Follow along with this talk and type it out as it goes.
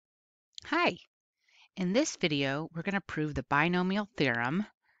Hi, in this video, we're going to prove the binomial theorem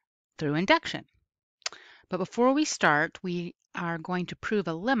through induction. But before we start, we are going to prove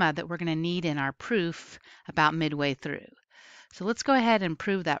a lemma that we're going to need in our proof about midway through. So let's go ahead and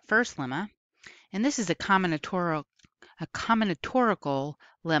prove that first lemma. And this is a combinatorial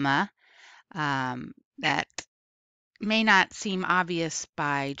lemma that may not seem obvious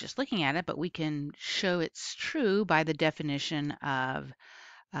by just looking at it, but we can show it's true by the definition of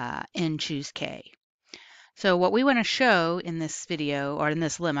n choose k. So what we want to show in this video or in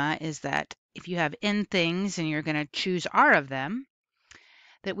this lemma is that if you have n things and you're going to choose r of them,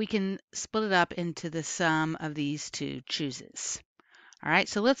 that we can split it up into the sum of these two chooses. All right,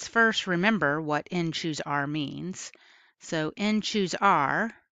 so let's first remember what n choose r means. So n choose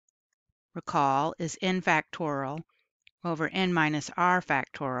r, recall, is n factorial over n minus r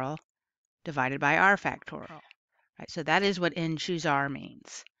factorial divided by r factorial. Right, so that is what n choose r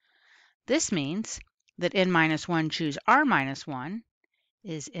means. This means that n minus 1 choose r minus 1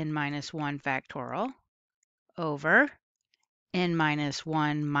 is n minus 1 factorial over n minus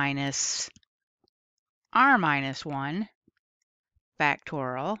 1 minus r minus 1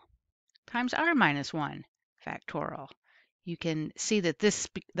 factorial times r minus 1 factorial. You can see that the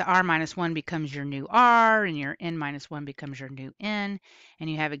r minus 1 becomes your new r and your n minus 1 becomes your new n, and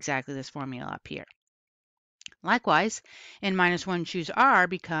you have exactly this formula up here. Likewise, n minus 1 choose r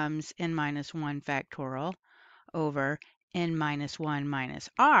becomes n minus 1 factorial over n minus 1 minus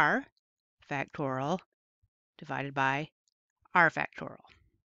r factorial divided by r factorial.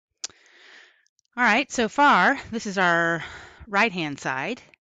 All right, so far, this is our right-hand side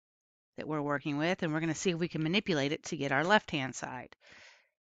that we're working with, and we're going to see if we can manipulate it to get our left-hand side,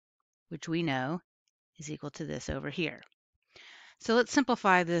 which we know is equal to this over here. So let's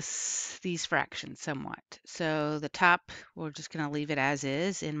simplify these fractions somewhat. So the top, we're just going to leave it as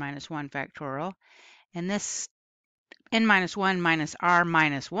is, n minus 1 factorial, and this n minus 1 minus r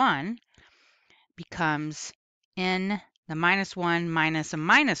minus 1 becomes the minus 1 minus a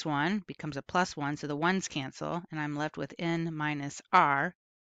minus 1 becomes a plus 1, so the 1's cancel, and I'm left with n minus r,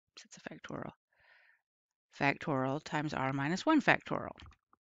 it's a factorial times r minus 1 factorial,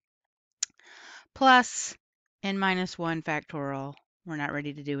 plus n minus 1 factorial. We're not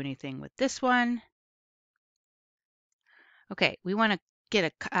ready to do anything with this one. Okay, we want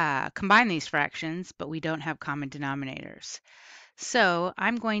to combine these fractions, but we don't have common denominators. So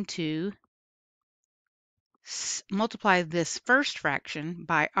I'm going to multiply this first fraction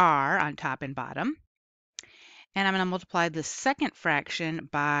by r on top and bottom. And I'm going to multiply the second fraction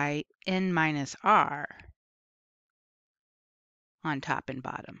by n minus r on top and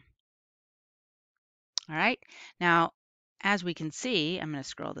bottom. All right, now as we can see, I'm going to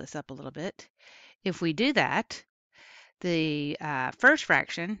scroll this up a little bit. If we do that, the first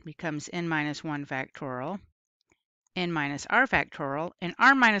fraction becomes n minus 1 factorial, n minus r factorial, and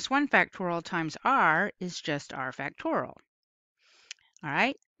r minus 1 factorial times r is just r factorial. All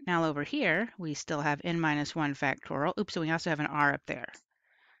right, now over here, we still have n minus 1 factorial. Oops, and we also have an r up there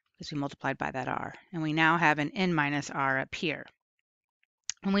because we multiplied by that r. And we now have an n minus r up here.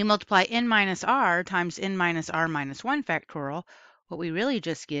 When we multiply n minus r times n minus r minus 1 factorial, what we really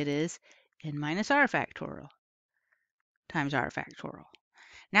just get is n minus r factorial times r factorial.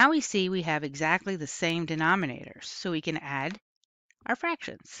 Now we see we have exactly the same denominators, so we can add our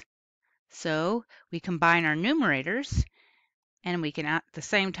fractions. So we combine our numerators, and we can at the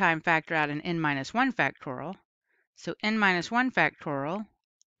same time factor out an n minus 1 factorial. So n minus 1 factorial,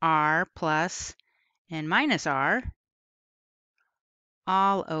 r plus n minus r,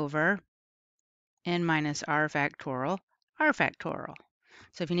 all over n minus r factorial, r factorial.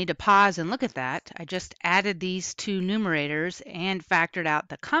 So if you need to pause and look at that, I just added these two numerators and factored out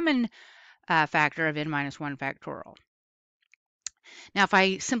the common factor of n minus 1 factorial. Now if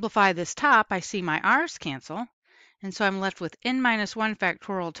I simplify this top, I see my r's cancel, and so I'm left with n minus 1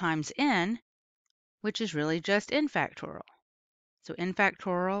 factorial times n, which is really just n factorial. So n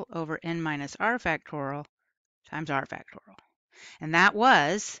factorial over n minus r factorial times r factorial. And that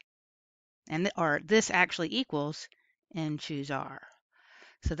was, this actually equals n choose r.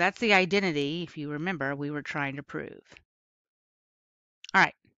 So that's the identity, if you remember, we were trying to prove. All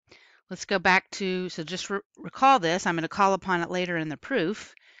right, let's go back to, so just recall this. I'm going to call upon it later in the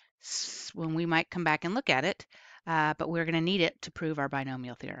proof when we might come back and look at it, but we're going to need it to prove our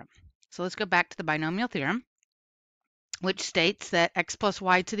binomial theorem. So let's go back to the binomial theorem, which states that x plus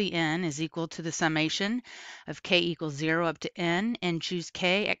y to the n is equal to the summation of k equals 0 up to n, and choose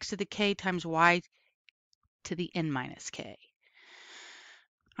k, x to the k times y to the n minus k.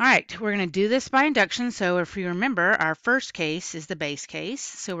 All right, we're going to do this by induction. So if you remember, our first case is the base case.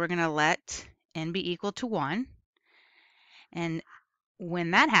 So we're going to let n be equal to 1. And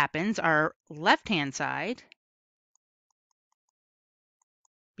when that happens, our left-hand side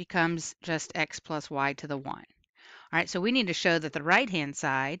becomes just x plus y to the 1. All right, so we need to show that the right-hand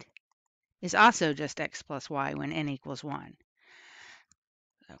side is also just x plus y when n equals 1.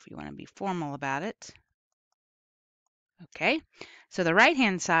 So if you want to be formal about it. Okay, so the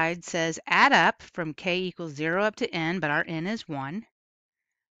right-hand side says add up from k equals 0 up to n, but our n is 1.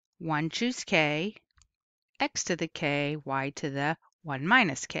 1 choose k, x to the k, y to the 1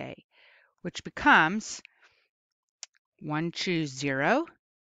 minus k, which becomes 1 choose 0,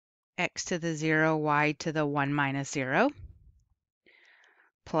 x to the 0, y to the 1 minus 0,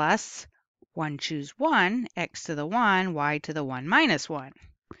 plus 1 choose 1, x to the 1, y to the 1 minus 1.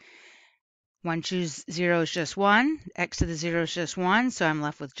 1 choose 0 is just 1, x to the 0 is just 1, so I'm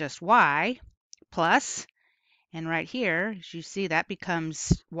left with just y, plus, and right here, as you see, that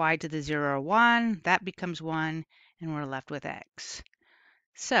becomes y to the 0 or 1, that becomes 1, and we're left with x.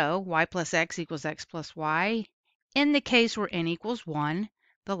 So y plus x equals x plus y. In the case where n equals 1,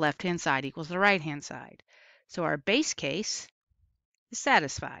 the left-hand side equals the right-hand side. So our base case is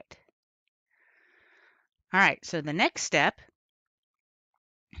satisfied. All right, so the next step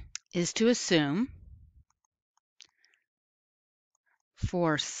is to assume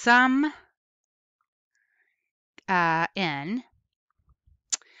for some n,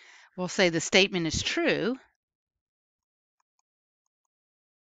 we'll say the statement is true,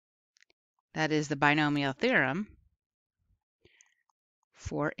 that is the binomial theorem,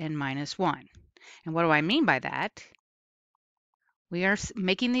 for n minus 1. And what do I mean by that? We are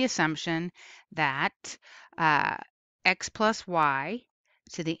making the assumption that x plus y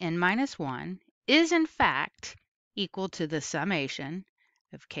to the n minus 1 is in fact equal to the summation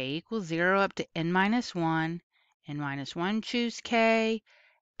of k equals 0 up to n minus 1, n minus 1 choose k,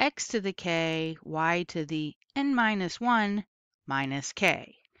 x to the k, y to the n minus 1 minus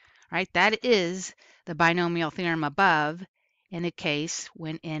k. Right? That is the binomial theorem above in a case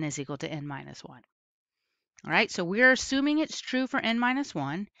when n is equal to n minus 1. All right, so we're assuming it's true for n minus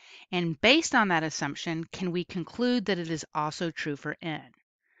 1, and based on that assumption, can we conclude that it is also true for n?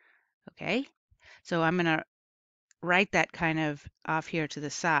 Okay, so I'm going to write that kind of off here to the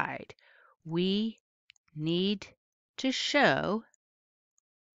side. We need to show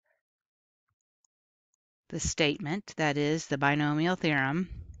the statement, that is, the binomial theorem,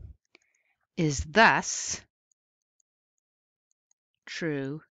 is thus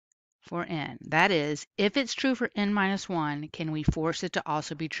true for n. That is, if it's true for n minus 1, can we force it to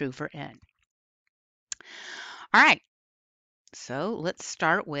also be true for n? All right, so let's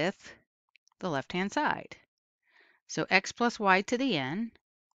start with the left-hand side. So x plus y to the n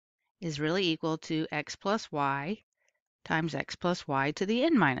is really equal to x plus y times x plus y to the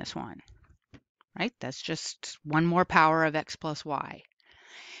n minus 1. Right? That's just one more power of x plus y.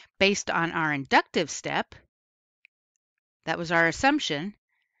 Based on our inductive step, that was our assumption.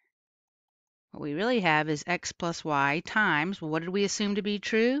 What we really have is x plus y times, well, what did we assume to be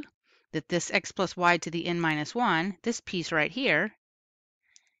true? That this x plus y to the n minus 1, this piece right here,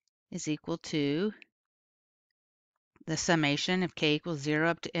 is equal to the summation of k equals 0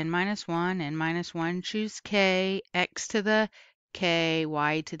 up to n minus 1, n minus 1 choose k, x to the k,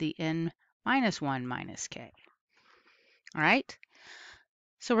 y to the n minus 1 minus k. All right,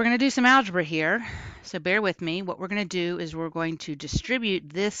 so we're going to do some algebra here. So bear with me. What we're going to do is we're going to distribute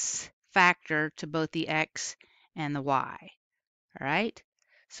this factor to both the x and the y. All right,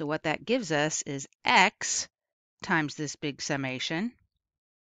 so what that gives us is x times this big summation,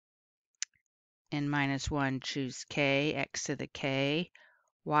 n minus 1 choose k, x to the k,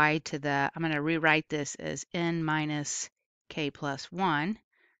 y to the, I'm going to rewrite this as n minus k plus 1.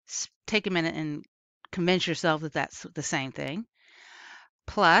 Take a minute and convince yourself that that's the same thing.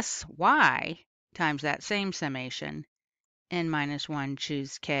 Plus y times that same summation, n minus 1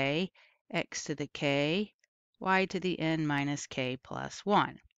 choose k, x to the k, y to the n minus k plus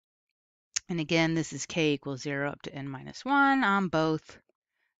 1. And again, this is k equals 0 up to n minus 1 on both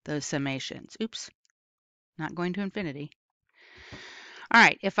those summations. Oops, not going to infinity. All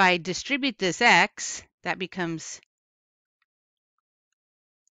right, if I distribute this x, that becomes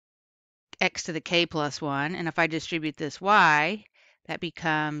x to the k plus 1. And if I distribute this y, that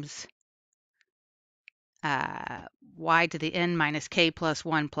becomes y to the n minus k plus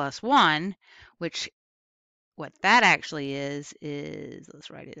 1, which what that actually is,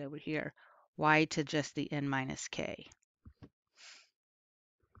 let's write it over here, y to just the n minus k.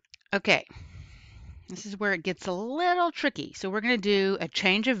 Okay, This is where it gets a little tricky. So we're going to do a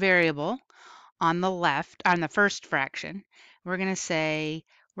change of variable on the left, on the first fraction. We're going to say,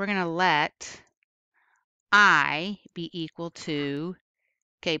 we're going to let I be equal to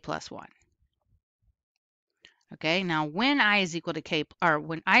k plus 1. Okay, now when I is equal to k, or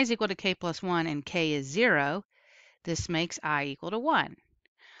when I is equal to k plus 1 and k is 0, this makes I equal to 1.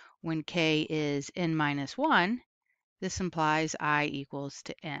 When k is n minus 1, this implies I equals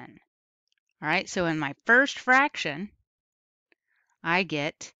to n. All right, so in my first fraction, I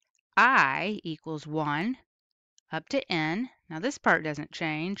get I equals 1 up to n. Now this part doesn't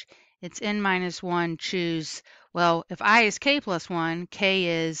change. It's n minus 1 choose, well, if I is k plus 1,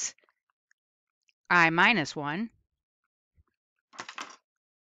 k is I minus 1.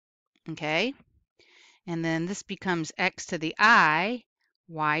 Okay, and then this becomes x to the I,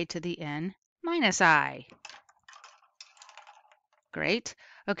 y to the n minus I. Great.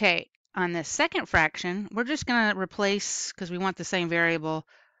 Okay, on the second fraction, we're just going to replace, because we want the same variable,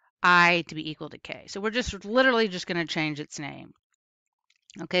 I to be equal to k. So we're just literally just going to change its name.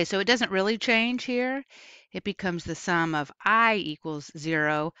 Okay, so it doesn't really change here. It becomes the sum of I equals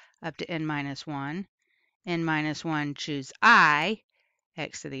 0 up to n minus 1. N minus 1 choose I,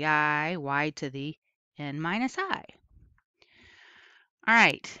 x to the I, y to the n minus I. All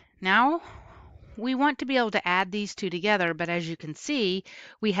right, now we want to be able to add these two together, but as you can see,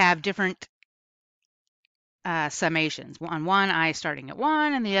 we have different summations. On one, I starting at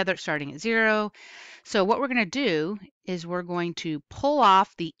 1 and the other starting at 0. So what we're going to do is we're going to pull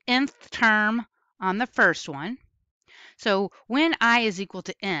off the nth term on the first one. So when I is equal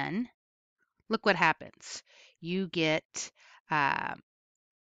to n, look what happens. You get n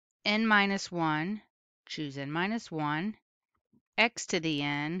minus 1, choose n minus 1, x to the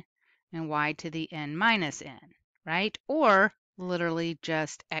n, and y to the n minus n, right? Or literally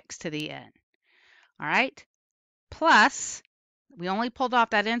just x to the n. All right? Plus, we only pulled off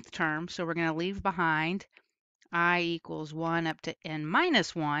that nth term, so we're going to leave behind I equals 1 up to n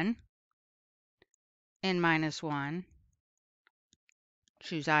minus 1, n minus 1,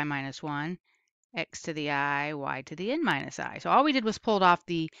 choose I minus 1, x to the I, y to the n minus I. So all we did was pulled off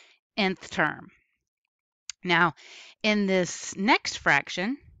the nth term. Now, in this next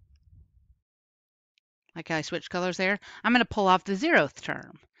fraction, like I switched colors there, I'm going to pull off the 0th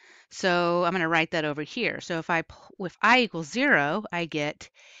term. So I'm going to write that over here. So if I equals 0, I get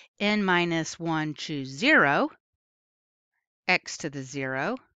n minus 1 choose 0, x to the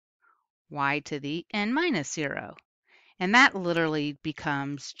 0, y to the n minus 0. And that literally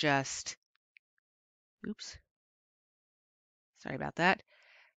becomes just, oops, sorry about that.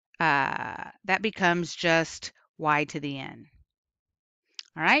 That becomes just y to the n.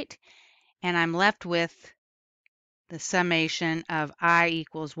 All right, and I'm left with the summation of I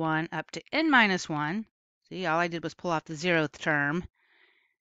equals 1 up to n minus 1. See, all I did was pull off the 0th term.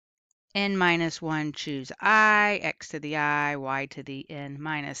 N minus 1 choose I, x to the I, y to the n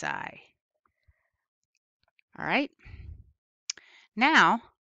minus I. All right, now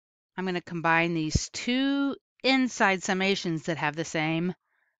I'm going to combine these two inside summations that have the same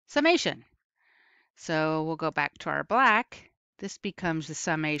summation. So we'll go back to our black. This becomes the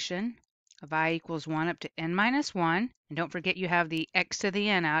summation of I equals 1 up to n minus 1. And don't forget you have the x to the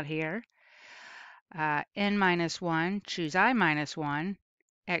n out here. N minus 1, choose I minus 1,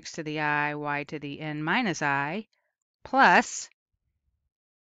 x to the I, y to the n minus I, plus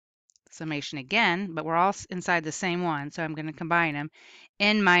summation again, but we're all inside the same one, so I'm going to combine them.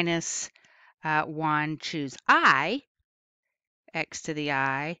 N minus 1, choose I, x to the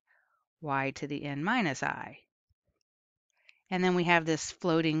I, y to the n minus I. And then we have this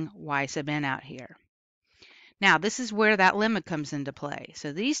floating y sub n out here. Now, this is where that lemma comes into play.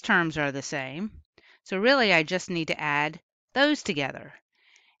 So these terms are the same. So really, I just need to add those together.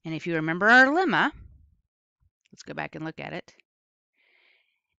 And if you remember our lemma, let's go back and look at it.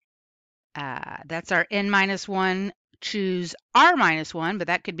 That's our n minus 1 choose r minus 1, but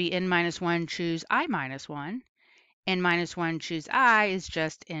that could be n minus 1 choose I minus 1. N minus 1 choose I is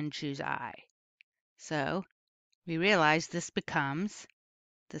just n choose I. So we realize this becomes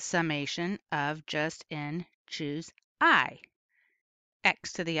the summation of just n choose I.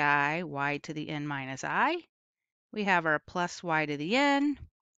 X to the I, y to the n minus I. We have our plus y to the n,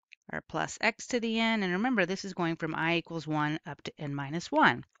 our plus x to the n, and remember this is going from I equals 1 up to n minus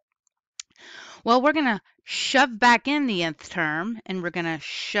 1. Well, we're going to shove back in the nth term, and we're going to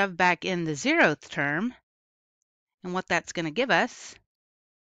shove back in the 0th term. And what that's going to give us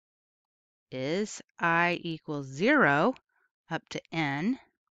is I equals 0 up to n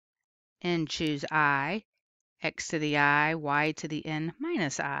choose I, x to the I, y to the n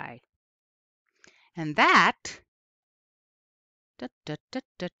minus I. And that, let's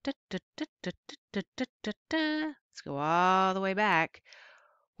go all the way back,